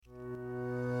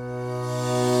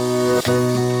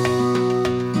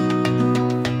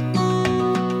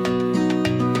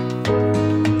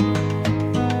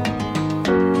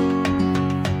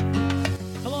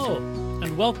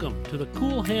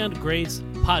Grace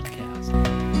podcast.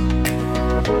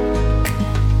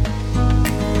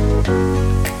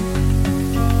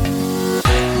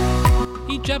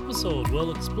 Each episode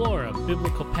will explore a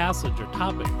biblical passage or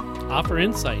topic, offer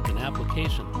insight and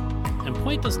application, and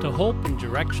point us to hope and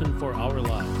direction for our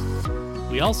lives.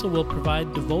 We also will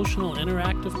provide devotional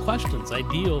interactive questions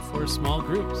ideal for small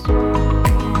groups.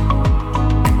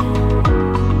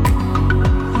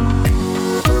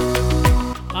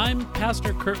 I'm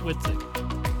Pastor Kurt Witzig,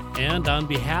 and on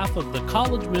behalf of the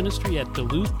college ministry at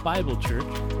Duluth Bible Church,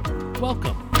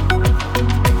 welcome.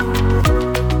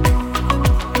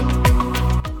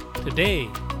 Today,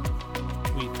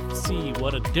 we see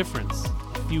what a difference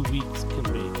a few weeks can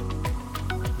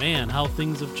make. Man, how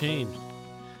things have changed.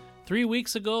 3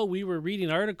 weeks ago, we were reading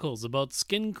articles about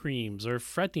skin creams or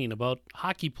fretting about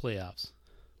hockey playoffs.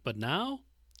 But now,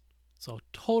 it's a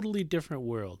totally different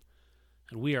world,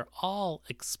 and we are all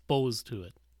exposed to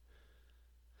it.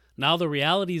 Now the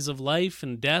realities of life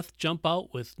and death jump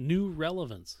out with new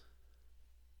relevance.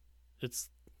 It's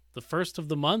the first of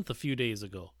the month a few days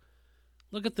ago.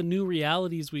 Look at the new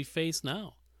realities we face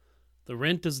now. The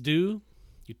rent is due,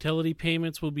 utility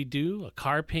payments will be due, a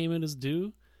car payment is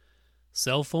due,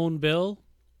 cell phone bill,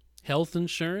 health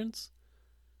insurance,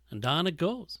 and on it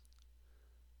goes.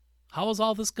 How is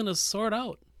all this going to sort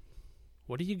out?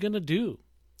 What are you going to do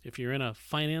if you're in a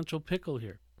financial pickle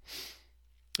here?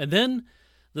 And then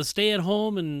the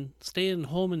stay-at-home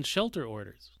and shelter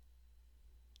orders.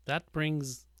 That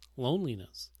brings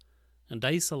loneliness and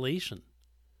isolation.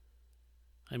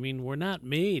 I mean, we're not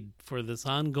made for this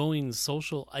ongoing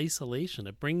social isolation.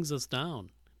 It brings us down.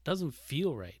 It doesn't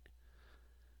feel right.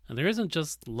 And there isn't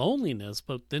just loneliness,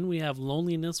 but then we have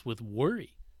loneliness with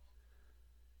worry.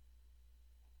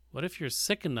 What if you're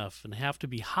sick enough and have to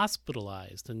be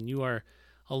hospitalized and you are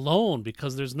alone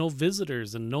because there's no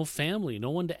visitors and no family, no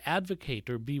one to advocate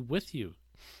or be with you?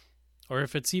 Or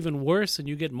if it's even worse and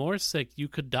you get more sick, you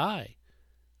could die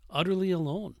utterly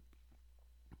alone.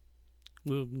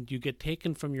 Will you get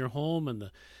taken from your home and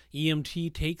the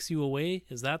EMT takes you away?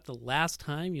 Is that the last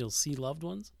time you'll see loved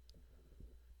ones?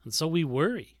 And so we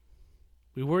worry.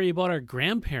 We worry about our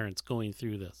grandparents going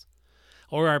through this,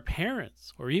 or our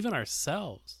parents, or even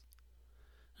ourselves,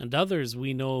 and others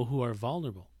we know who are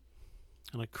vulnerable.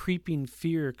 And a creeping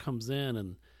fear comes in,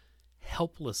 and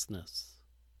helplessness.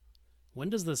 When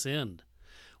does this end?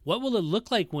 What will it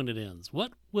look like when it ends?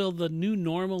 What will the new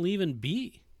normal even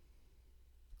be?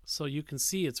 So you can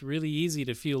see it's really easy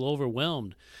to feel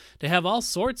overwhelmed, to have all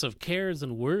sorts of cares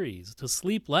and worries, to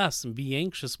sleep less and be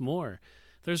anxious more.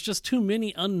 There's just too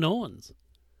many unknowns.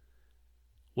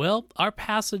 Well, our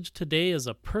passage today is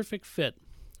a perfect fit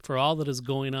for all that is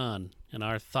going on in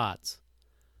our thoughts.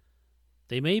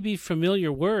 They may be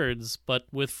familiar words, but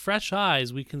with fresh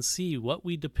eyes we can see what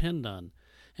we depend on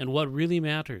and what really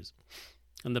matters.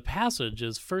 And the passage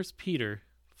is 1 Peter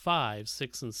 5,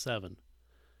 6, and 7.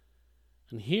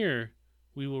 And here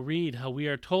we will read how we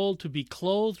are told to be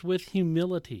clothed with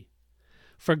humility.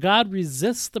 For God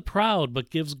resists the proud, but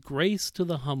gives grace to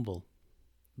the humble.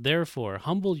 Therefore,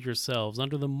 humble yourselves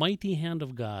under the mighty hand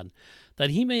of God,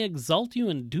 that he may exalt you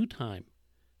in due time,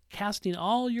 casting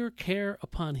all your care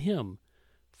upon him,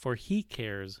 for he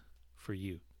cares for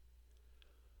you.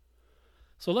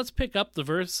 So let's pick up the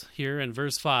verse here in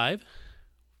verse 5.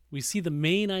 We see the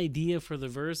main idea for the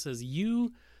verse as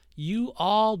you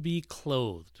all be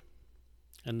clothed.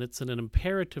 And it's an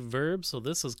imperative verb, so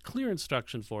this is clear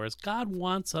instruction for us. God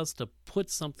wants us to put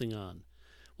something on.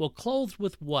 Well, clothed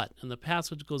with what? And the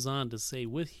passage goes on to say,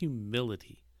 with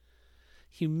humility.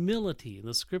 Humility, in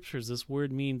the scriptures, this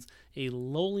word means a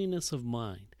lowliness of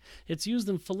mind. It's used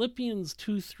in Philippians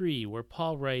 2:3, where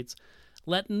Paul writes,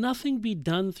 "Let nothing be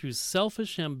done through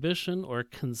selfish ambition or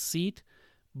conceit,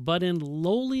 but in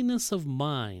lowliness of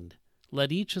mind,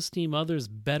 let each esteem others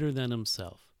better than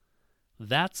himself."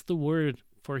 That's the word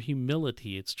for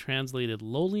humility. It's translated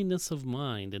lowliness of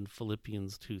mind in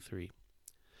Philippians 2:3.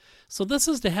 So this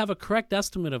is to have a correct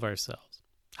estimate of ourselves.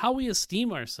 How we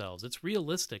esteem ourselves. It's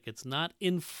realistic. It's not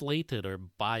inflated or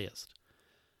biased.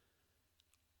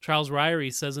 Charles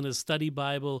Ryrie says in his study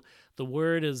Bible, the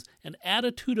word is an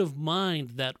attitude of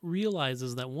mind that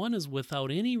realizes that one is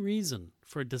without any reason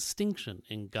for distinction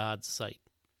in God's sight.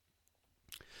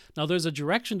 Now, there's a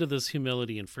direction to this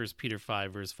humility in 1 Peter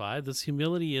 5, verse 5. This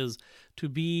humility is to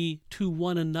be to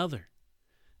one another.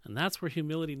 And that's where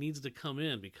humility needs to come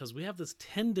in, because we have this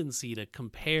tendency to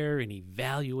compare and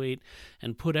evaluate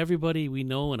and put everybody we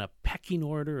know in a pecking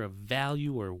order of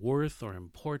value or worth or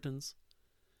importance.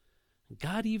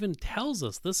 God even tells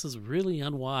us this is really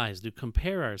unwise to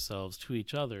compare ourselves to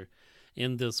each other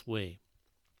in this way.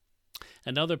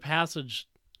 Another passage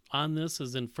on this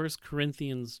is in 1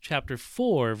 Corinthians chapter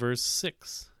 4, verse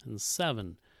 6 and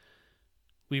 7.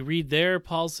 We read there,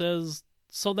 Paul says,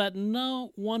 "So that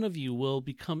no one of you will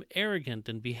become arrogant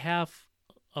in behalf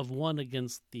of one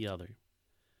against the other.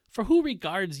 For who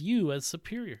regards you as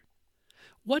superior?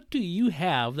 What do you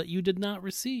have that you did not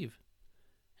receive?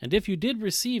 And if you did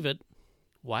receive it,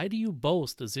 why do you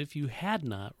boast as if you had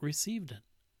not received it?"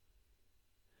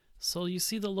 So you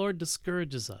see, the Lord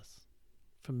discourages us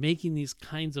from making these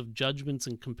kinds of judgments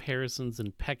and comparisons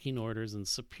and pecking orders and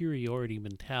superiority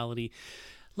mentality.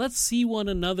 Let's see one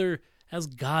another as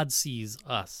God sees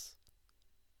us.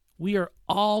 We are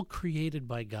all created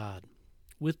by God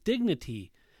with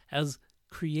dignity as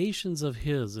creations of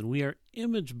His, and we are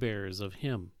image bearers of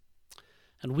Him.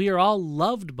 And we are all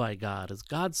loved by God as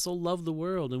God so loved the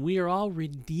world, and we are all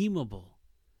redeemable.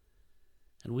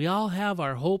 And we all have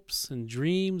our hopes and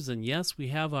dreams, and yes, we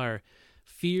have our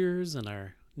fears and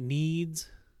our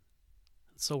needs.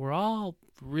 So we're all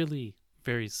really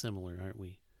very similar, aren't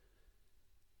we?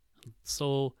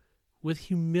 So with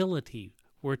humility,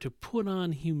 we're to put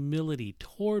on humility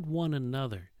toward one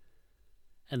another.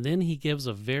 And then he gives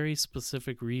a very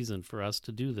specific reason for us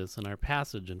to do this in our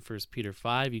passage in 1 Peter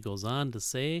 5. He goes on to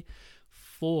say,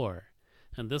 "For,"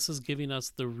 and this is giving us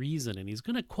the reason. And he's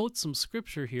going to quote some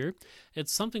scripture here.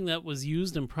 It's something that was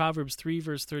used in Proverbs 3,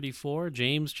 verse 34.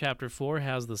 James chapter 4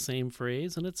 has the same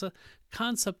phrase, and it's a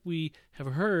concept we have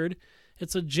heard.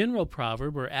 It's a general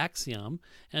proverb or axiom,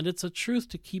 and it's a truth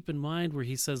to keep in mind where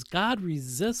he says, "God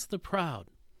resists the proud,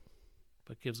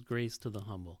 but gives grace to the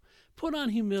humble." Put on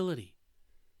humility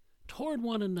toward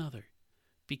one another,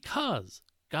 because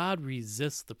God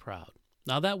resists the proud.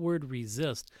 Now that word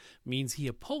resist means he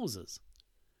opposes.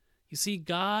 You see,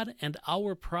 God and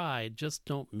our pride just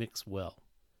don't mix well.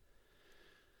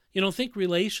 Think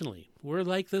relationally. We're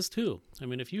like this too. I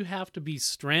mean, if you have to be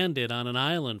stranded on an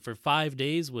island for 5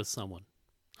 days with someone,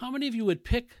 how many of you would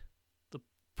pick the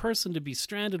person to be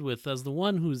stranded with as the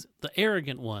one who's the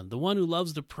arrogant one, the one who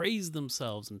loves to praise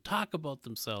themselves and talk about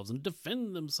themselves and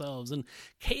defend themselves and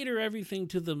cater everything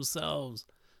to themselves?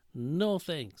 No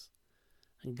thanks.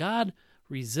 And God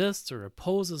resists or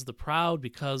opposes the proud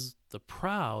because the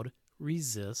proud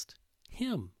resist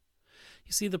him.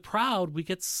 You see, the proud, we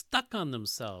get stuck on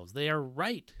themselves. They are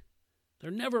right.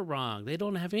 They're never wrong. They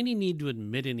don't have any need to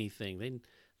admit anything. They're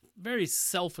very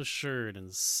self-assured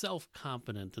and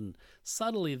self-confident. And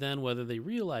subtly then, whether they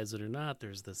realize it or not,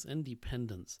 there's this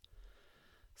independence.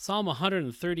 Psalm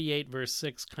 138, verse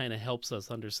 6 kind of helps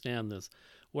us understand this,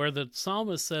 where the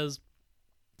psalmist says,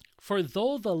 "For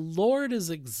though the Lord is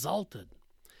exalted,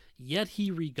 yet he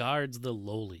regards the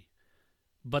lowly.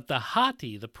 But the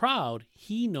haughty, the proud,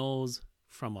 he knows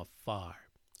from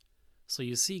afar." So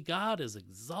you see, God is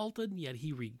exalted, yet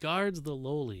he regards the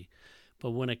lowly.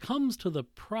 But when it comes to the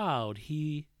proud,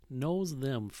 he knows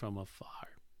them from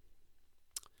afar.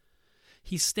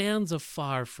 He stands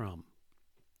afar from.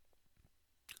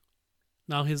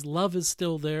 Now his love is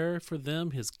still there for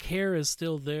them. His care is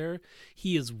still there.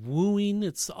 He is wooing.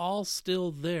 It's all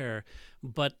still there.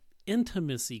 But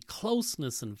intimacy,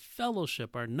 closeness, and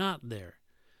fellowship are not there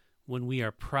when we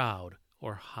are proud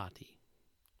or haughty.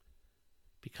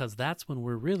 Because that's when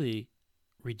we're really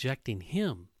rejecting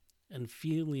him and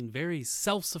feeling very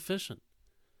self-sufficient.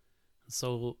 And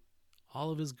so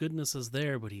all of his goodness is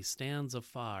there, but he stands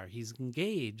afar. He's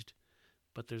engaged,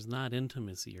 but there's not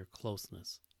intimacy or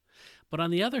closeness. But on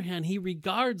the other hand, he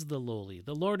regards the lowly.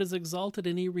 The Lord is exalted,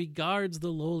 and he regards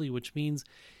the lowly, which means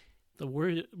the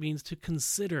word means to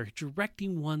consider,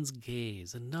 directing one's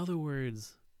gaze. In other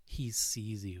words, he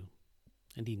sees you,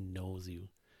 and he knows you,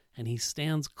 and he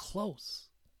stands close.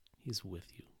 He's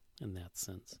with you in that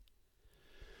sense.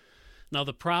 Now,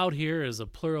 the proud here is a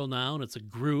plural noun. It's a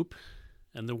group,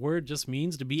 and the word just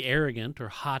means to be arrogant or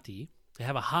haughty, to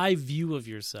have a high view of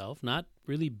yourself, not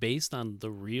really based on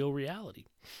the real reality.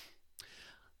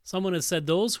 Someone has said,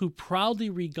 "Those who proudly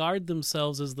regard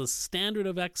themselves as the standard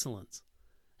of excellence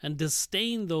and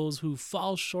disdain those who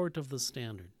fall short of the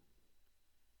standard."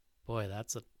 Boy,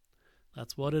 that's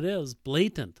what it is.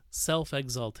 Blatant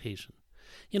self-exaltation.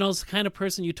 It's the kind of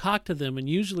person you talk to them, and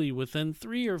usually within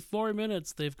 3 or 4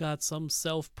 minutes, they've got some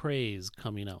self-praise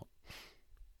coming out.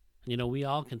 We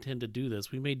all can tend to do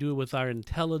this. We may do it with our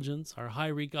intelligence, our high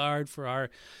regard for our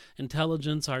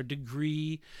intelligence, our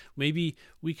degree. Maybe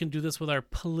we can do this with our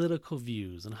political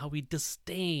views and how we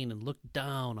disdain and look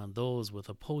down on those with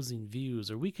opposing views.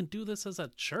 Or we can do this as a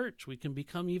church. We can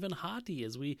become even haughty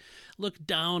as we look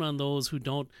down on those who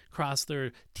don't cross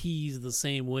their T's the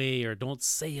same way or don't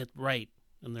say it right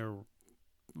and they're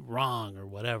wrong or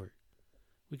whatever.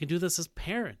 We can do this as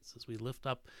parents, as we lift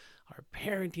up our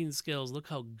parenting skills. Look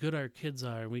how good our kids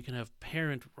are. We can have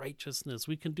parent righteousness.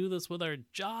 We can do this with our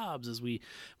jobs, as we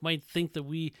might think that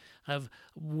we have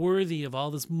worthy of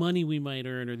all this money we might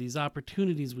earn or these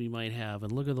opportunities we might have.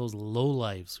 And look at those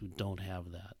lowlifes who don't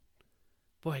have that.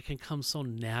 Boy, it can come so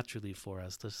naturally for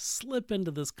us to slip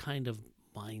into this kind of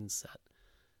mindset.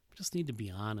 We just need to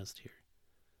be honest here.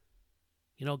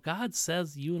 You know, God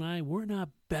says you and I, we're not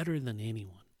better than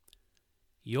anyone.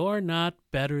 You're not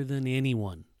better than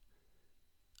anyone.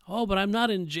 Oh, but I'm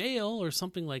not in jail or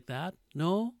something like that.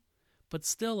 No, but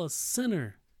still a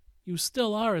sinner. You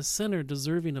still are a sinner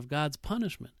deserving of God's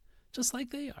punishment, just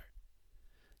like they are.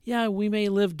 Yeah, we may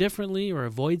live differently or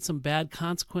avoid some bad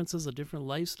consequences, a different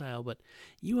lifestyle, but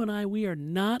you and I, we are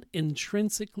not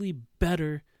intrinsically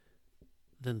better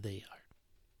than they are.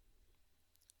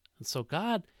 And so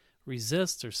God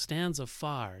resists or stands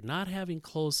afar, not having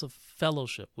close of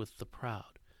fellowship with the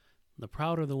proud. The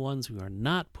proud are the ones who are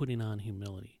not putting on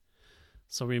humility.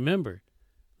 So remember,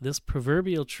 this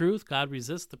proverbial truth, God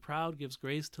resists the proud, gives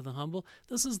grace to the humble.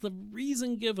 This is the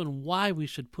reason given why we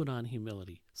should put on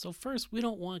humility. So first, we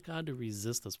don't want God to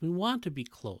resist us. We want to be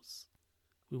close.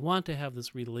 We want to have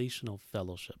this relational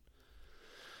fellowship.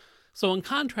 So in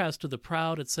contrast to the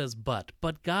proud, it says, but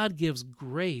God gives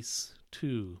grace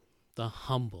to the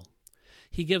humble.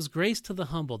 He gives grace to the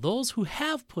humble. Those who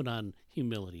have put on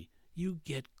humility, you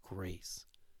get grace.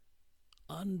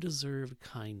 Undeserved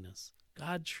kindness.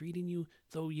 God treating you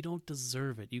though you don't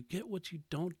deserve it. You get what you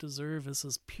don't deserve. This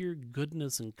is pure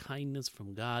goodness and kindness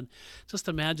from God. Just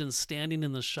imagine standing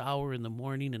in the shower in the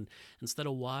morning and instead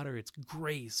of water, it's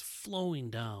grace flowing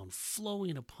down,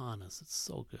 flowing upon us. It's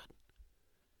so good.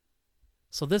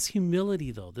 So this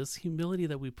humility though, this humility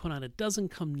that we put on, it doesn't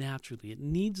come naturally. It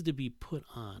needs to be put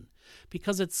on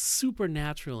because it's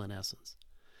supernatural in essence.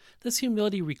 This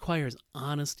humility requires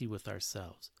honesty with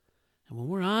ourselves. And when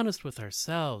we're honest with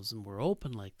ourselves and we're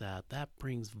open like that, that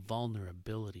brings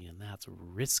vulnerability, and that's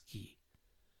risky.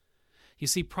 You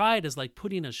see, pride is like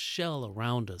putting a shell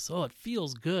around us. Oh, it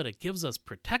feels good. It gives us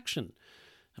protection.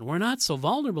 And we're not so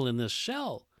vulnerable in this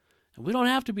shell. And we don't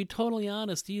have to be totally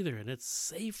honest either, and it's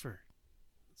safer.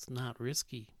 It's not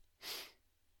risky.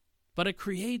 But it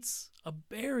creates a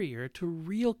barrier to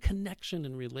real connection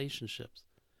in relationships.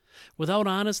 Without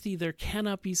honesty, there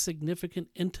cannot be significant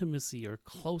intimacy or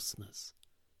closeness.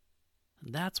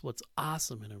 And that's what's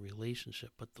awesome in a relationship.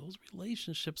 But those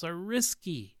relationships are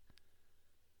risky.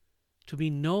 To be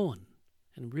known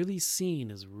and really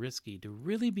seen is risky. To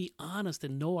really be honest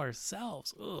and know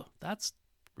ourselves, that's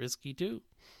risky too.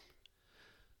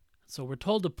 So we're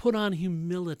told to put on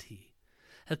humility,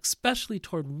 especially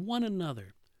toward one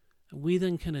another. And we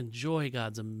then can enjoy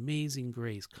God's amazing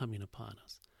grace coming upon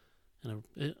us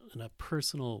in a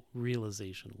personal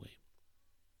realization way.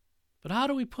 But how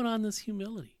do we put on this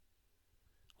humility?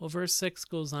 Well, verse 6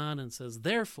 goes on and says,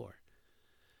 Therefore,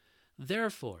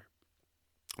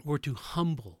 we're to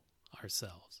humble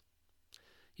ourselves.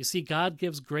 You see, God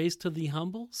gives grace to the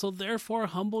humble, so therefore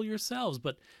humble yourselves.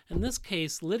 But in this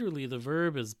case, literally the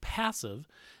verb is passive,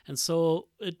 and so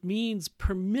it means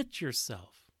permit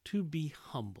yourself to be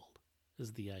humbled,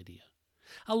 is the idea.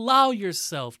 Allow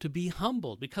yourself to be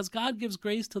humbled because God gives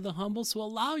grace to the humble. So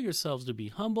allow yourselves to be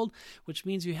humbled, which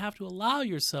means you have to allow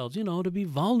yourselves, to be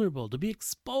vulnerable, to be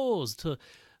exposed, to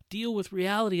deal with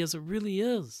reality as it really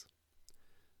is.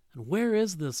 And where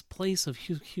is this place of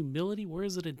humility? Where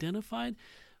is it identified?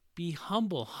 Be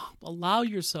humble. Allow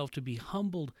yourself to be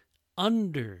humbled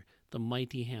under the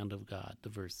mighty hand of God, the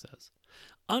verse says.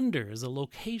 Under is a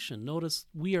location. Notice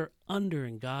we are under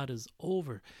and God is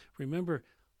over. Remember,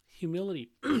 humility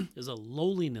is a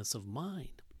lowliness of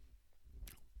mind.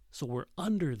 So we're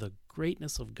under the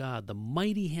greatness of God, the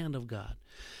mighty hand of God.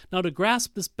 Now, to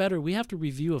grasp this better, we have to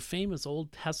review a famous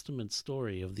Old Testament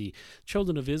story of the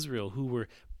children of Israel who were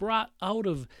brought out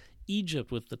of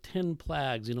Egypt with the 10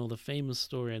 plagues, the famous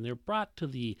story, and they're brought to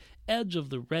the edge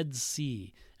of the Red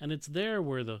Sea. And it's there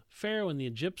where the Pharaoh and the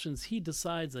Egyptians, he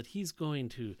decides that he's going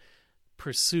to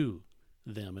pursue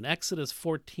them. In Exodus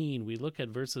 14, we look at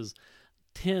verses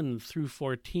 10 through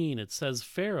 14, it says,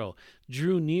 Pharaoh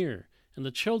drew near, and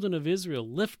the children of Israel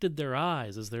lifted their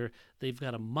eyes as they've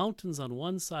got mountains on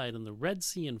one side and the Red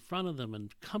Sea in front of them,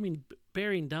 and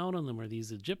bearing down on them are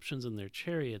these Egyptians in their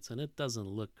chariots, and it doesn't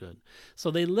look good.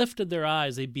 So they lifted their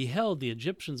eyes, they beheld the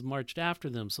Egyptians marched after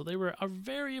them, so they are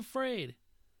very afraid.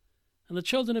 And the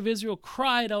children of Israel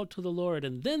cried out to the Lord,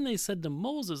 and then they said to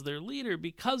Moses, their leader,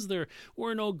 because there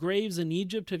were no graves in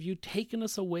Egypt, have you taken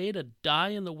us away to die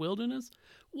in the wilderness?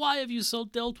 Why have you so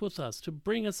dealt with us to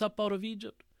bring us up out of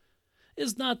Egypt?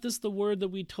 Is not this the word that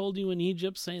we told you in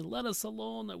Egypt, saying, let us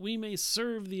alone, that we may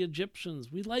serve the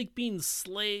Egyptians? We like being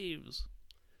slaves.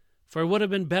 For it would have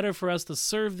been better for us to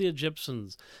serve the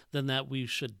Egyptians than that we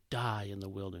should die in the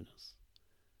wilderness.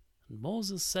 And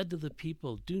Moses said to the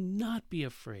people, do not be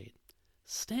afraid.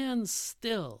 Stand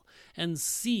still and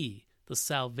see the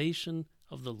salvation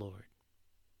of the Lord,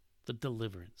 the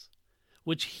deliverance,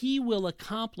 which he will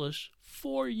accomplish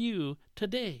for you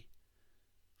today.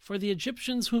 For the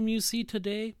Egyptians whom you see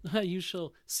today, you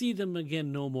shall see them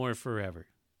again no more forever.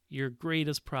 Your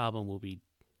greatest problem will be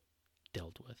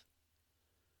dealt with.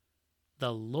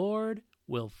 The Lord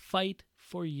will fight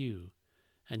for you,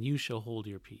 and you shall hold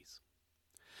your peace.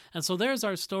 And so there's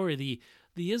our story. The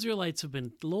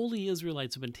lowly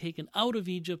Israelites have been taken out of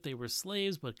Egypt. They were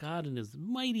slaves, but God in his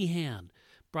mighty hand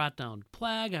brought down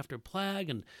plague after plague,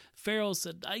 and Pharaoh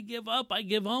said, I give up, I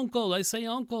say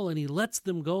uncle, and he lets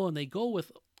them go, and they go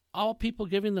with all people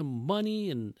giving them money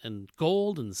and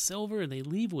gold and silver, and they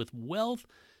leave with wealth,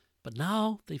 but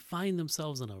now they find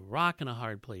themselves in a rock and a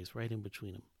hard place right in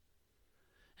between them.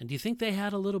 And do you think they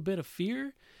had a little bit of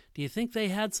fear? Do you think they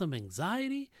had some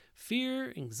anxiety?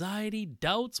 Fear, anxiety,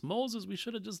 doubts. Moses, we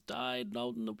should have just died.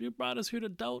 No, you brought us here to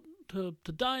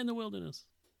die in the wilderness.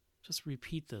 Just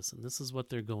repeat this, and this is what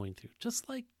they're going through. Just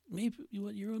like maybe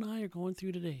what you and I are going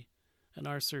through today in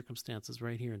our circumstances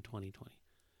right here in 2020.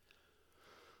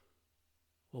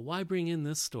 Well, why bring in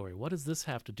this story? What does this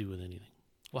have to do with anything?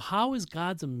 Well, how is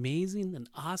God's amazing and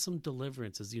awesome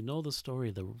deliverance? As you know the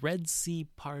story, the Red Sea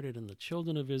parted and the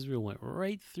children of Israel went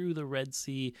right through the Red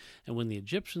Sea. And when the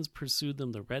Egyptians pursued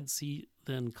them, the Red Sea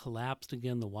then collapsed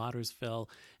again. The waters fell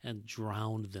and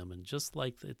drowned them. And just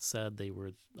like it said, they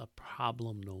were a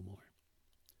problem no more.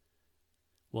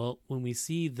 Well, when we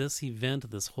see this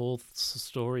event, this whole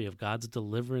story of God's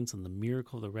deliverance and the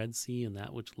miracle of the Red Sea and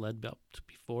that which led up to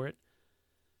before it,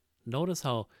 notice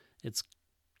how it's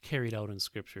carried out in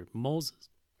Scripture. Moses,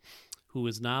 who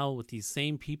is now with these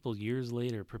same people years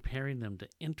later, preparing them to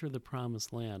enter the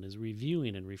promised land, is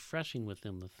reviewing and refreshing with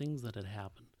them the things that had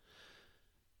happened.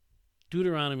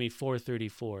 Deuteronomy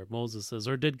 4:34, Moses says,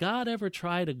 or did God ever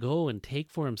try to go and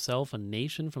take for himself a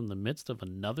nation from the midst of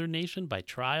another nation by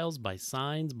trials, by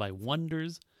signs, by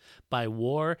wonders, by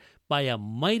war, by a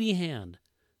mighty hand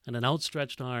and an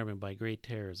outstretched arm, and by great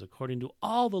terrors, according to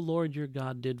all the Lord your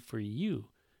God did for you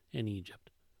in Egypt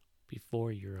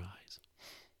before your eyes?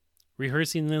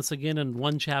 Rehearsing this again in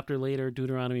one chapter later,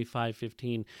 Deuteronomy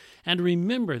 5:15, and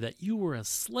remember that you were a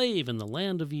slave in the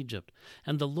land of Egypt,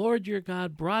 and the Lord your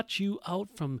God brought you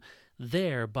out from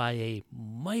there by a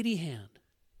mighty hand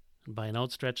and by an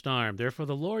outstretched arm. Therefore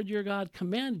the Lord your God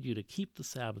commanded you to keep the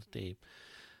Sabbath day.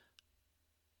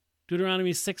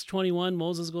 Deuteronomy 6:21,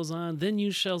 Moses goes on, then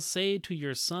you shall say to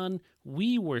your son,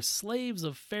 we were slaves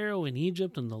of Pharaoh in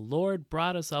Egypt, and the Lord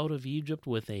brought us out of Egypt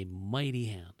with a mighty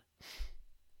hand.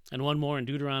 And one more in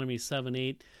Deuteronomy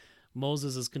 7:8,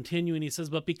 Moses is continuing. He says,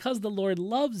 but because the Lord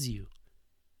loves you,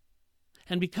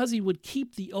 and because he would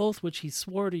keep the oath which he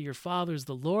swore to your fathers,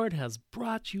 the Lord has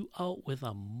brought you out with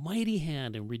a mighty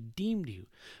hand and redeemed you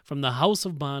from the house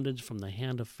of bondage, from the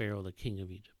hand of Pharaoh, the king of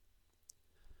Egypt.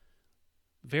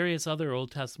 Various other Old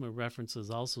Testament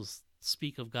references also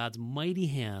speak of God's mighty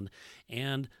hand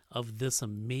and of this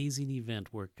amazing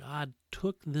event where God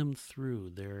took them through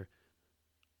their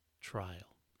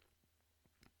trial.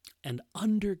 And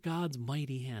under God's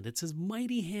mighty hand, it's his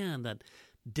mighty hand that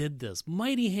did this.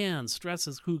 Mighty hand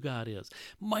stresses who God is.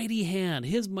 Mighty hand,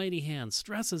 his mighty hand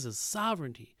stresses his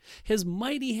sovereignty. His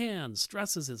mighty hand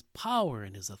stresses his power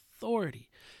and his authority.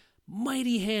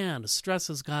 Mighty hand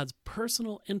stresses God's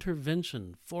personal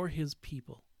intervention for his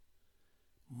people.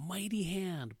 Mighty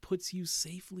hand puts you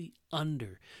safely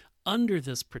under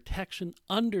this protection,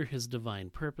 under his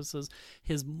divine purposes.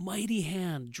 His mighty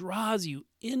hand draws you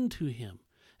into him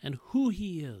and who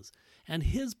he is, and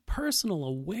his personal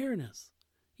awareness,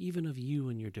 even of you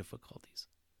and your difficulties.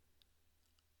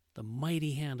 The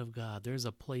mighty hand of God, there's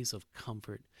a place of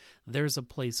comfort. There's a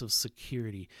place of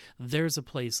security. There's a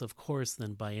place, of course,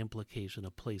 then by implication,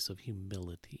 a place of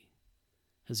humility,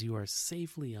 as you are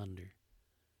safely under.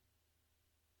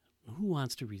 Who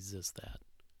wants to resist that?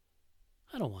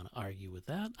 I don't want to argue with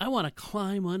that. I want to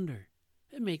climb under.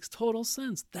 It makes total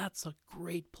sense. That's a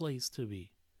great place to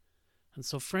be. And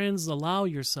so, friends, allow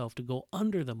yourself to go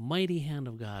under the mighty hand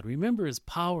of God. Remember his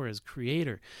power as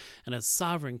creator and as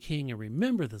sovereign king, and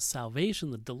remember the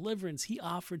salvation, the deliverance he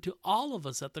offered to all of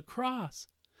us at the cross.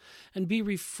 and be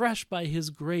refreshed by his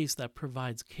grace that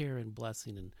provides care and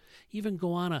blessing. And even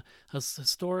go on a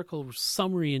historical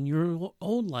summary in your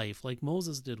own life like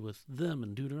Moses did with them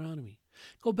in Deuteronomy.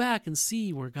 Go back and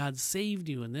see where God saved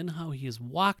you and then how he has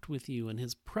walked with you and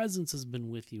his presence has been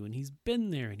with you and he's been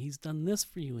there and he's done this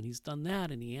for you and he's done that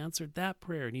and he answered that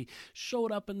prayer and he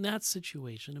showed up in that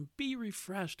situation. And be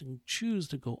refreshed and choose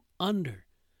to go under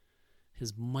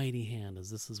his mighty hand, as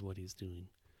this is what he's doing.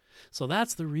 So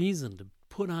that's the reason to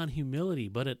put on humility,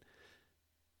 but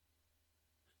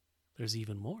there's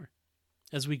even more.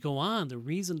 As we go on, the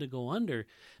reason to go under,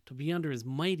 to be under his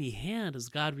mighty hand, as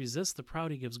God resists the proud,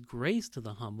 he gives grace to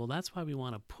the humble. That's why we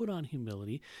want to put on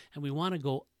humility, and we want to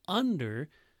go under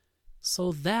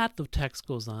so that, the text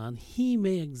goes on, he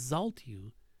may exalt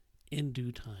you in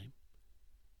due time.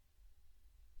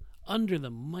 Under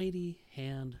the mighty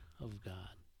hand of God.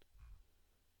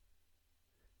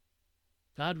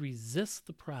 God resists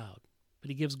the proud, but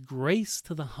he gives grace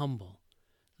to the humble.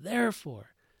 Therefore,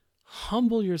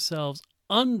 humble yourselves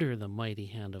under the mighty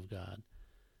hand of God,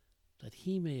 that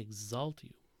he may exalt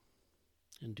you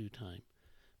in due time,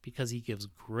 because he gives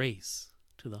grace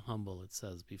to the humble, it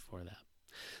says before that.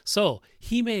 So,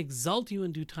 he may exalt you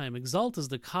in due time. Exalt is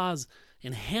the cause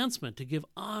enhancement, to give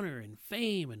honor and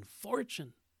fame and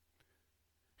fortune.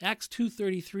 Acts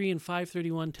 2:33 and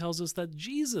 5:31 tells us that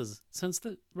Jesus, since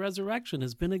the resurrection,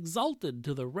 has been exalted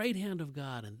to the right hand of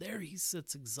God, and there he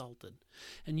sits exalted.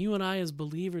 And you and I, as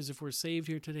believers, if we're saved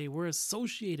here today, we're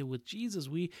associated with Jesus.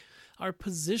 Our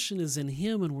position is in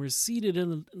him, and we're seated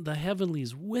in the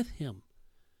heavenlies with him.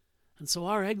 And so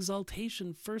our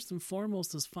exaltation, first and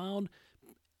foremost, is found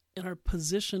in our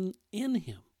position in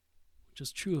him, which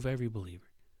is true of every believer.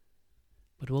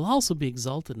 But we'll also be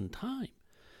exalted in time,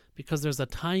 because there's a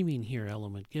timing here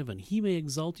element given. He may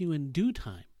exalt you in due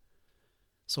time.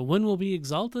 So when we'll be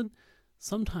exalted?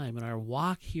 Sometime in our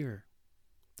walk here.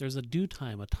 There's a due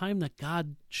time, a time that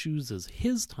God chooses,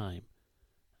 his time,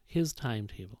 his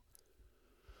timetable.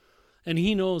 And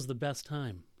he knows the best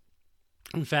time.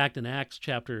 In fact, in Acts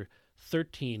chapter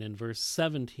 13 and verse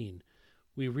 17,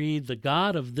 we read, "The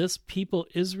God of this people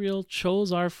Israel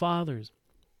chose our fathers,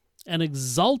 and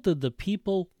exalted the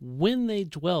people when they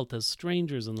dwelt as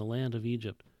strangers in the land of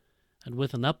Egypt. And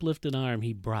with an uplifted arm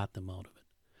he brought them out of it."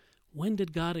 When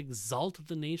did God exalt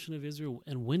the nation of Israel?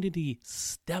 And when did he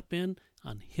step in?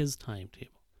 On his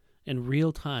timetable. In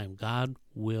real time, God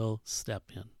will step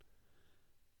in.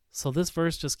 So this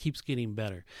verse just keeps getting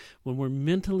better. When we're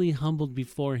mentally humbled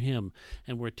before him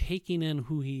and we're taking in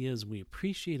who he is, we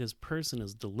appreciate his person,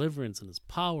 his deliverance, and his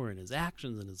power, and his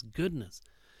actions, and his goodness.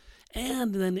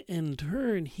 And then in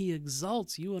turn, he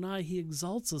exalts you and I. He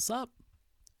exalts us up.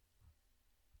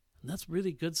 And that's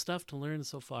really good stuff to learn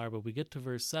so far. But we get to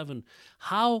verse 7.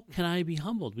 How can I be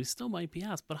humbled? We still might be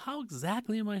asked, but how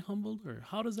exactly am I humbled? Or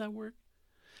how does that work?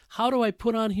 How do I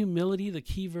put on humility, the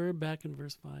key verb back in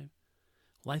verse 5?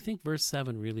 Well, I think verse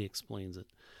 7 really explains it.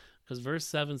 Because verse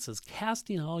 7 says,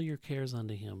 "Casting all your cares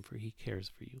unto him, for he cares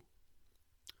for you."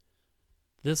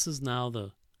 This is now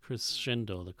the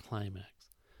crescendo, the climax.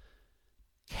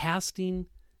 Casting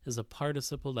is a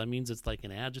participle. That means it's like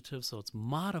an adjective, so it's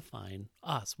modifying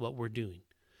us, what we're doing.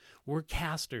 We're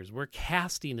casters. We're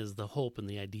casting is the hope and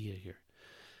the idea here.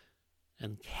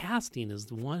 And casting is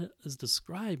the one is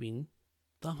describing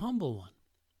the humble one.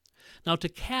 Now, to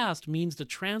cast means to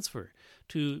transfer,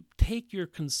 to take your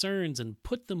concerns and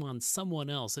put them on someone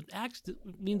else. It actually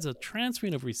means a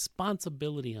transferring of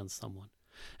responsibility on someone.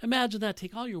 Imagine that.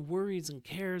 Take all your worries and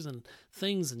cares and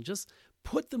things and just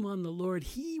put them on the Lord.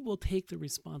 He will take the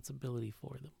responsibility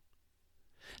for them.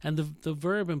 And the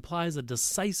verb implies a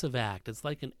decisive act. It's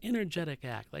like an energetic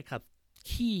act, like a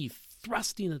key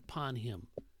thrusting upon him.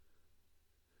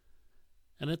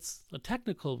 And it's a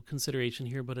technical consideration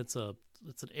here, but it's an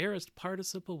aorist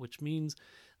participle, which means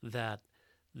that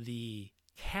the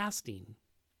casting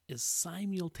is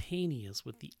simultaneous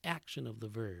with the action of the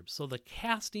verb. So the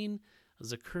casting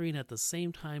is occurring at the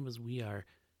same time as we are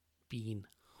being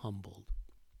humbled.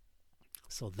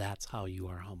 So that's how you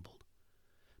are humbled.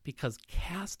 Because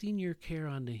casting your care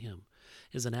onto him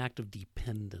is an act of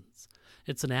dependence.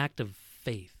 It's an act of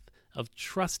faith, of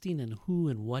trusting in who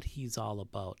and what he's all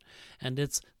about. And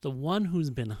it's the one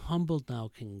who's been humbled now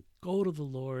can go to the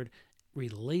Lord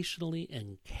relationally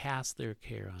and cast their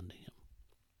care onto him.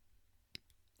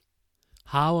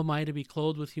 How am I to be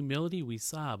clothed with humility? We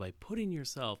saw by putting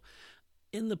yourself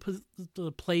in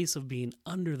the place of being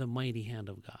under the mighty hand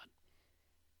of God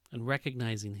and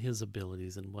recognizing his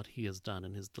abilities and what he has done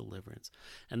in his deliverance.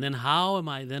 And then how am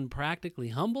I then practically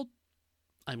humbled?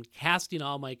 I'm casting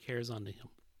all my cares onto him.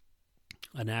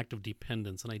 an act of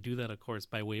dependence. And I do that, of course,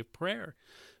 by way of prayer,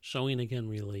 showing again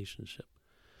relationship.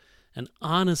 And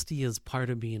honesty is part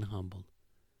of being humbled.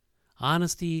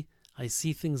 Honesty, I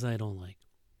see things I don't like.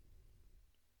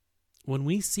 When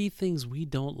we see things we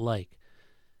don't like,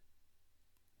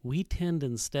 we tend,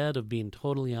 instead of being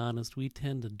totally honest, we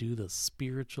tend to do the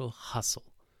spiritual hustle.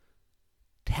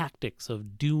 Tactics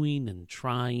of doing and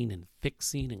trying and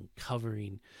fixing and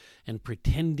covering and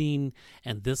pretending,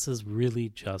 and this is really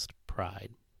just pride.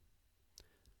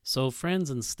 So friends,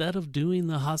 instead of doing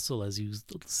the hustle as you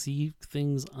see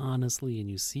things honestly and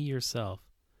you see yourself,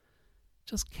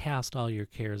 just cast all your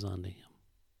cares onto him.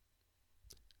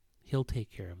 He'll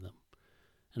take care of them.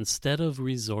 Instead of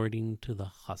resorting to the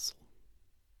hustle.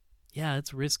 Yeah,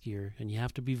 it's riskier and you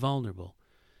have to be vulnerable.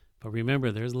 But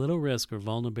remember, there's little risk or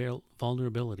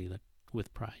vulnerability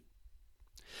with pride.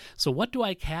 So what do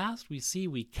I cast?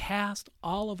 We cast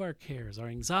all of our cares, our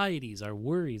anxieties, our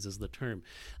worries is the term,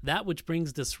 that which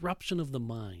brings disruption of the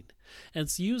mind. And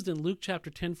it's used in Luke chapter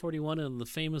 10:41 in the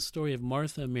famous story of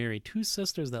Martha and Mary, two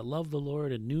sisters that loved the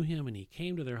Lord and knew him, and he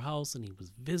came to their house and he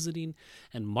was visiting.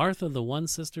 And Martha, the one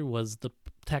sister, was, the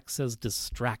text says,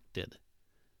 distracted.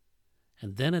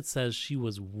 And then it says she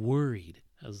was worried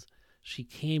as she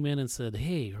came in and said,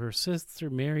 hey, her sister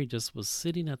Mary just was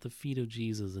sitting at the feet of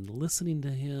Jesus and listening to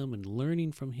him and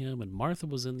learning from him. And Martha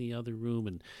was in the other room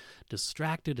and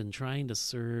distracted and trying to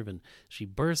serve. And she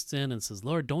bursts in and says,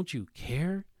 Lord, don't you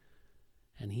care?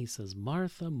 And he says,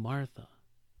 Martha, Martha,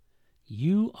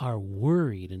 you are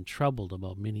worried and troubled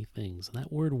about many things. And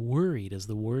that word worried is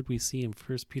the word we see in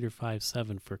 1 Peter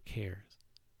 5:7 for cares.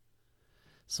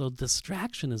 So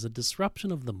distraction is a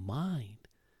disruption of the mind.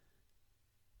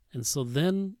 And so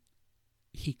then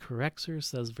he corrects her,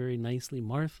 says very nicely,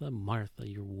 Martha, Martha,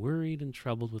 you're worried and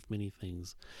troubled with many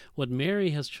things. What Mary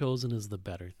has chosen is the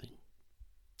better thing.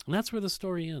 And that's where the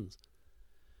story ends.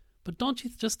 But don't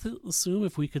you just assume,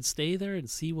 if we could stay there and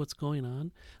see what's going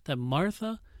on, that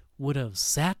Martha would have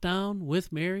sat down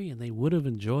with Mary and they would have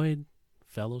enjoyed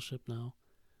fellowship now?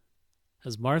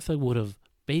 As Martha would have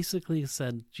basically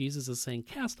said, Jesus is saying,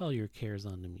 cast all your cares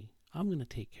onto me. I'm going to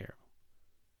take care of them.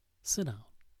 Sit down.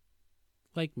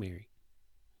 Like Mary.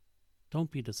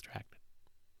 Don't be distracted.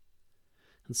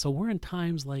 And so we're in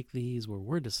times like these where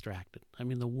we're distracted. I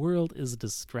mean, the world is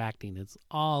distracting. It's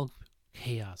all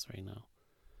chaos right now.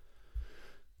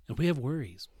 And we have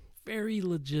worries, very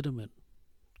legitimate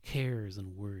cares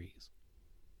and worries.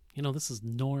 You know, this is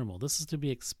normal. This is to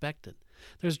be expected.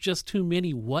 There's just too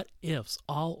many what ifs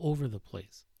all over the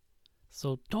place.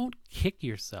 So don't kick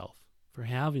yourself for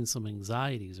having some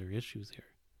anxieties or issues here.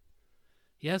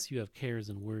 Yes, you have cares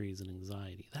and worries and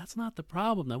anxiety. That's not the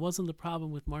problem. That wasn't the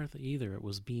problem with Martha either. It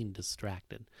was being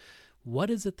distracted. What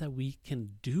is it that we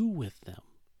can do with them?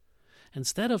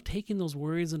 Instead of taking those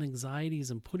worries and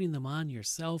anxieties and putting them on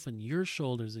yourself and your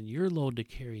shoulders and your load to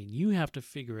carry, and you have to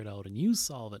figure it out and you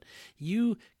solve it,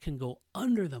 you can go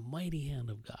under the mighty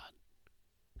hand of God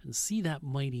and see that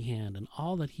mighty hand and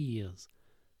all that he is.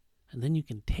 And then you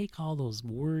can take all those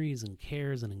worries and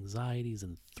cares and anxieties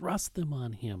and thrust them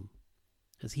on him,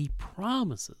 as he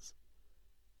promises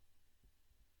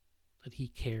that he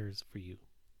cares for you.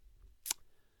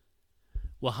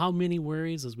 Well, how many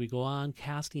worries as we go on,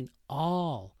 casting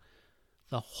all,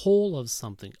 the whole of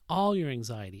something, all your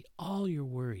anxiety, all your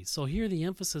worries. So here the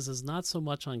emphasis is not so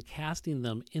much on casting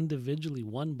them individually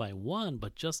one by one,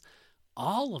 but just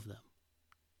all of them.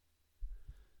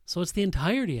 So it's the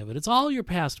entirety of it. It's all your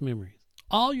past memories,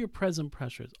 all your present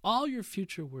pressures, all your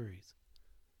future worries.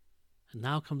 And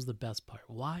now comes the best part.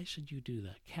 Why should you do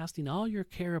that? Casting all your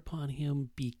care upon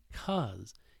him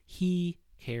because he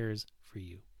cares for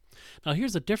you. Now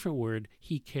here's a different word,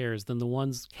 he cares, than the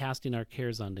ones casting our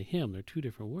cares onto him. They're two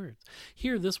different words.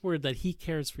 Here, this word that he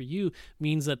cares for you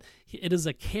means that it is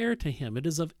a care to him. It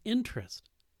is of interest.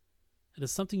 It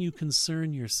is something you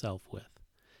concern yourself with.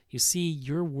 You see,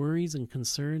 your worries and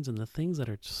concerns and the things that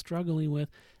are struggling with,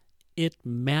 it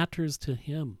matters to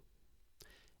him.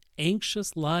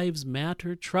 Anxious lives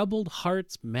matter, troubled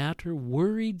hearts matter,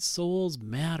 worried souls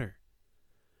matter.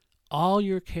 All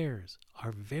your cares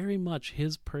are very much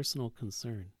his personal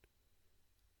concern.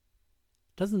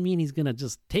 Doesn't mean he's going to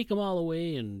just take them all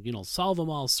away and, solve them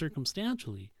all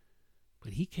circumstantially.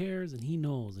 But he cares and he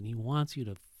knows and he wants you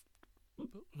to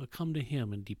come to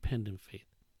him and depend in faith.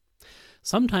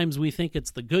 Sometimes we think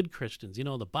it's the good Christians,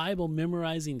 the Bible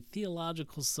memorizing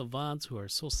theological savants who are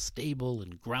so stable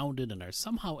and grounded and are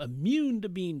somehow immune to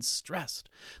being stressed.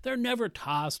 They're never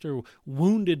tossed or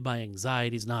wounded by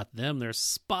anxieties. Not them. They're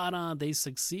spot on. They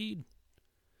succeed.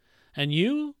 And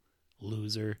you,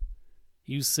 loser,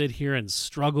 You sit here and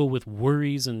struggle with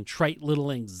worries and trite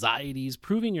little anxieties,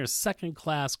 proving your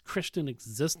second-class Christian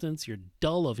existence. You're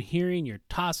dull of hearing, you're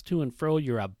tossed to and fro,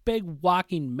 you're a big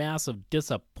walking mass of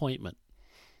disappointment.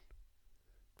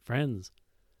 Friends,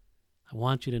 I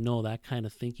want you to know that kind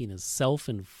of thinking is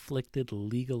self-inflicted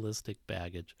legalistic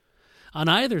baggage on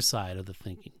either side of the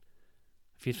thinking.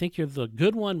 If you think you're the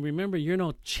good one, remember you're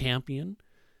no champion.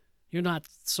 You're not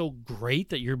so great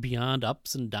that you're beyond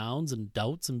ups and downs and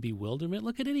doubts and bewilderment.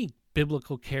 Look at any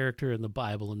biblical character in the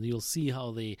Bible and you'll see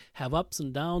how they have ups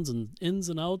and downs and ins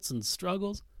and outs and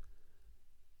struggles.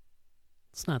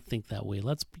 Let's not think that way.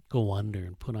 Let's go under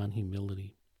and put on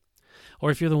humility.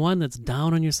 Or if you're the one that's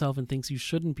down on yourself and thinks you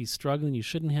shouldn't be struggling, you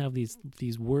shouldn't have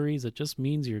these worries, it just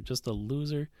means you're just a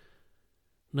loser.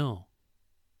 No.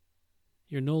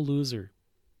 You're no loser.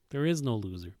 There is no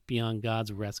loser beyond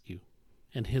God's rescue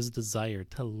and his desire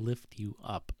to lift you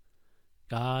up.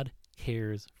 God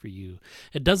cares for you.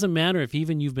 It doesn't matter if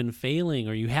even you've been failing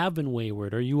or you have been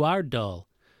wayward or you are dull.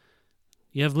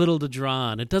 You have little to draw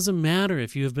on. It doesn't matter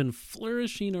if you have been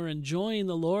flourishing or enjoying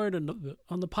the Lord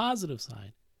on the positive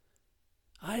side.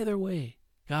 Either way,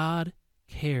 God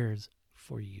cares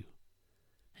for you.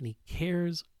 And he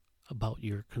cares about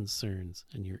your concerns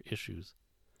and your issues.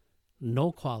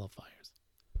 No qualifiers.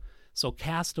 So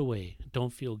cast away.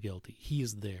 Don't feel guilty. He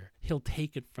is there. He'll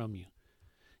take it from you.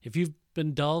 If you've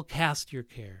been dull, cast your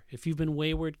care. If you've been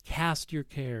wayward, cast your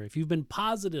care. If you've been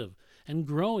positive and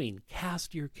growing,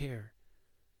 cast your care.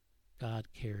 God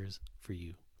cares for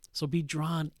you. So be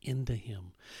drawn into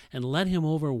him and let him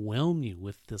overwhelm you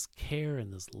with this care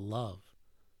and this love.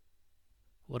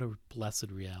 What a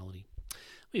blessed reality.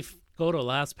 We go to the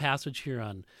last passage here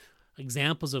on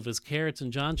examples of his care. It's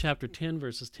in John chapter 10,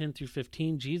 verses 10 through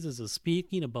 15. Jesus is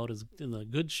speaking about in the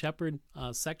Good Shepherd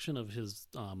section of his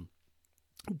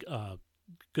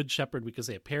Good Shepherd, we could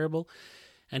say a parable.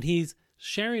 And he's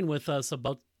sharing with us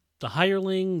about the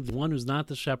hireling, the one who's not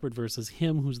the shepherd, versus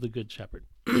him who's the good shepherd.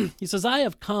 He says, I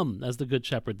have come as the good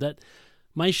shepherd, that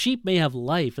my sheep may have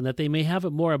life, and that they may have it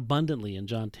more abundantly, in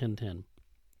John 10:10.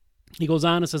 He goes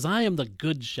on and says, I am the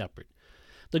good shepherd.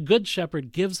 The good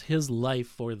shepherd gives his life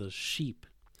for the sheep.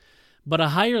 But a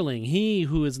hireling, he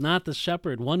who is not the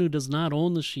shepherd, one who does not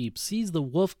own the sheep, sees the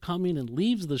wolf coming and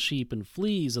leaves the sheep and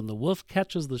flees, and the wolf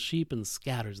catches the sheep and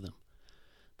scatters them.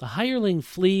 The hireling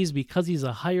flees because he's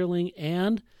a hireling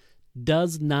and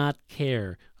does not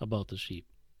care about the sheep.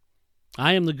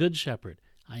 I am the good shepherd.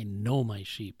 I know my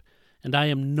sheep, and I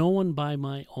am known by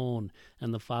my own,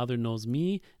 and the Father knows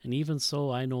me, and even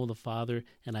so I know the Father,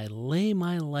 and I lay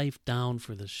my life down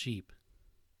for the sheep.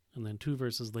 And then 2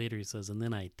 verses later he says, and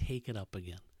then I take it up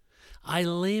again. I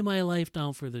lay my life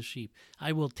down for the sheep.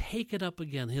 I will take it up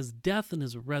again. His death and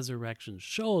his resurrection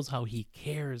shows how he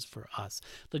cares for us.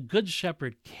 The good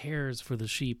shepherd cares for the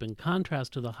sheep, in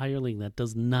contrast to the hireling that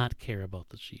does not care about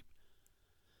the sheep.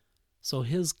 So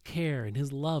his care and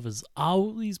his love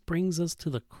always brings us to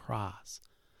the cross.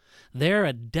 There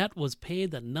a debt was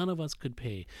paid that none of us could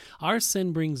pay. Our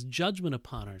sin brings judgment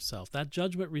upon ourselves. That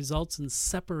judgment results in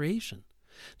separation.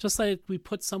 Just like we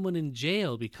put someone in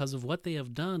jail because of what they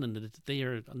have done, and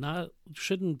they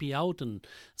shouldn't be out in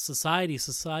society.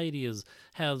 Society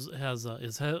has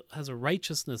a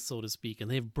righteousness, so to speak, and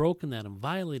they've broken that and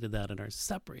violated that and are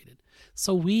separated.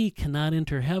 So we cannot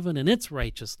enter heaven in its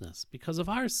righteousness because of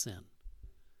our sin.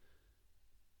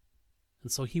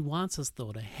 And so he wants us,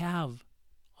 though, to have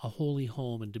a holy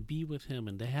home and to be with him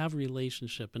and to have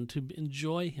relationship and to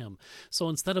enjoy him. So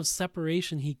instead of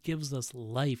separation, he gives us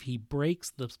life. He breaks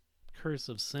the curse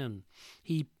of sin.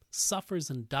 He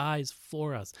suffers and dies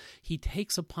for us. He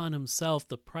takes upon himself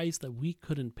the price that we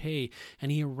couldn't pay,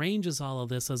 and he arranges all of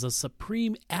this as a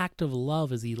supreme act of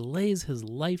love as he lays his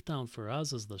life down for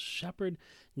us, as the shepherd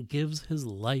gives his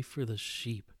life for the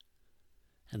sheep.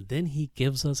 And then he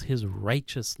gives us his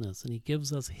righteousness, and he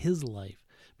gives us his life,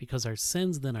 because our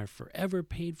sins then are forever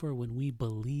paid for when we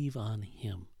believe on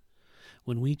him.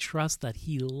 When we trust that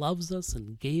he loves us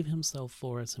and gave himself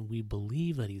for us, and we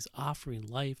believe that he's offering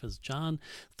life, as John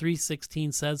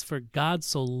 3:16 says, for God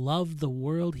so loved the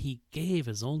world, he gave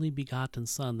his only begotten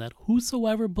Son, that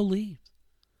whosoever believes,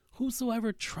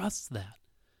 whosoever trusts that,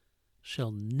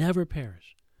 shall never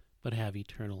perish, but have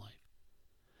eternal life.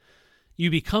 You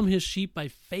become his sheep by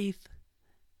faith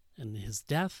in his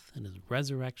death and his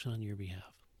resurrection on your behalf.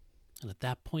 And at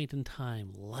that point in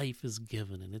time, life is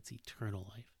given, and it's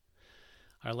eternal life.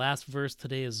 Our last verse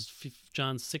today is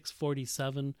John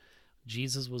 6:47.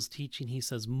 Jesus was teaching. He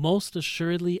says, most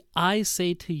assuredly, I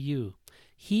say to you,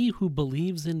 he who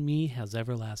believes in me has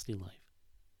everlasting life.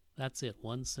 That's it.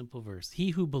 One simple verse.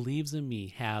 He who believes in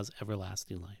me has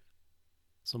everlasting life.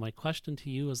 So my question to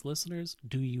you as listeners,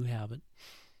 do you have it?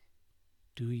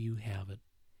 Do you have it?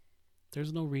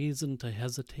 There's no reason to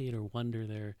hesitate or wonder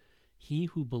there. He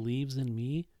who believes in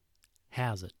me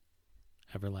has it,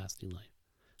 everlasting life.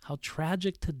 How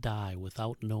tragic to die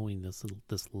without knowing this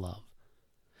love.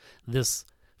 This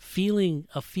feeling,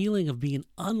 a feeling of being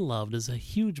unloved is a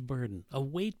huge burden, a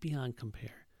weight beyond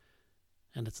compare.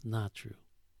 And it's not true.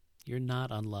 You're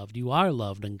not unloved. You are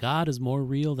loved, and God is more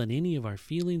real than any of our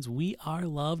feelings. We are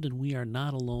loved, and we are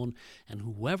not alone. And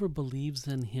whoever believes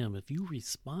in him, if you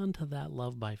respond to that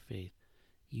love by faith,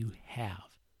 you have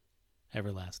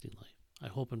everlasting life. I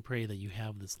hope and pray that you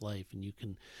have this life, and you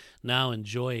can now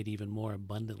enjoy it even more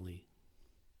abundantly.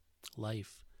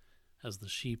 Life as the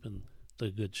sheep in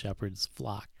the Good Shepherd's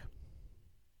flock.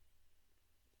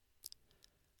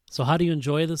 So how do you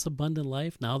enjoy this abundant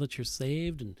life now that you're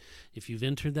saved? And if you've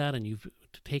entered that and you've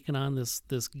taken on this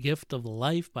gift of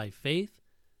life by faith,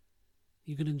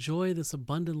 you can enjoy this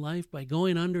abundant life by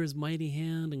going under his mighty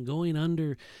hand and going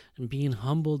under and being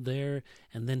humbled there,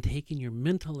 and then taking your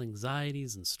mental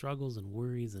anxieties and struggles and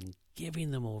worries and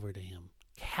giving them over to him,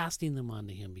 casting them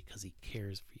onto him because he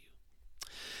cares for you.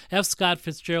 F. Scott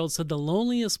Fitzgerald said, the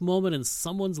loneliest moment in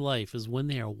someone's life is when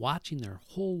they are watching their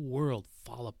whole world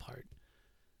fall apart,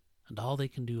 and all they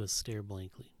can do is stare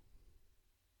blankly.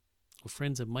 Well,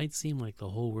 friends, it might seem like the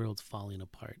whole world's falling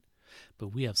apart, but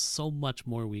we have so much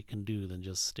more we can do than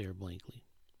just stare blankly.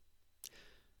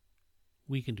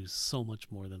 We can do so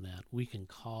much more than that. We can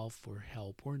call for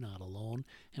help. We're not alone,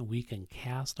 and we can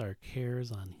cast our cares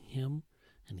on him,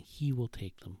 and he will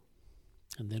take them.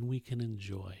 And then we can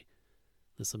enjoy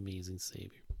this amazing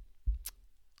Savior.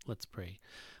 Let's pray.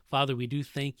 Father, we do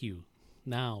thank you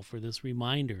now for this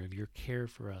reminder of your care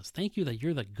for us. Thank you that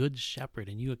you're the good shepherd,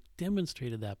 and you have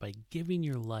demonstrated that by giving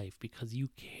your life because you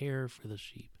care for the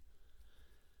sheep.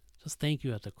 Just thank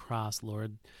you at the cross,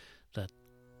 Lord, that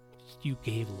you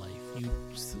gave life. You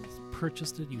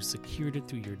purchased it, you secured it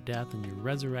through your death, and your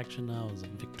resurrection now is a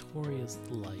victorious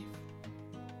life.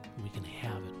 And we can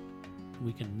have it.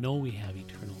 We can know we have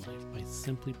eternal life by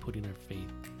simply putting our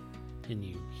faith in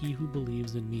you. He who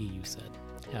believes in me, you said,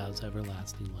 has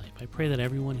everlasting life. I pray that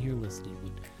everyone here listening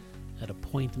would, at a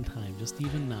point in time, just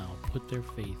even now, put their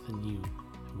faith in you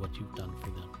and what you've done for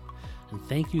them. And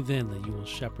thank you then that you will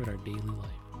shepherd our daily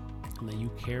life, and that you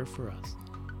care for us,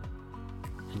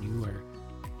 and you are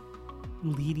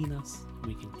leading us.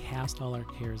 We can cast all our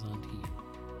cares onto you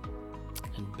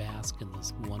and bask in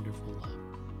this wonderful love.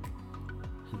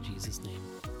 In Jesus' name,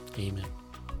 amen.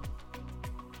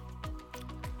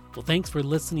 Well, thanks for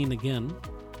listening again.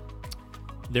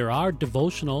 There are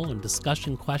devotional and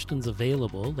discussion questions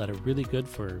available that are really good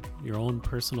for your own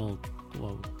personal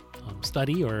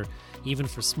study, or even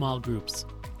for small groups.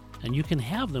 And you can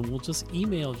have them. We'll just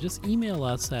email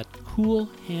us at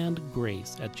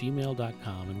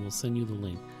coolhandgrace@gmail.com, and we'll send you the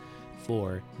link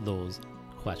for those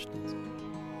questions.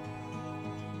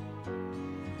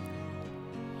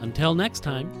 Until next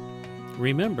time,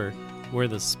 remember, where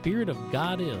the Spirit of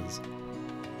God is,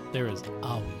 there is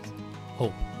always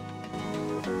hope.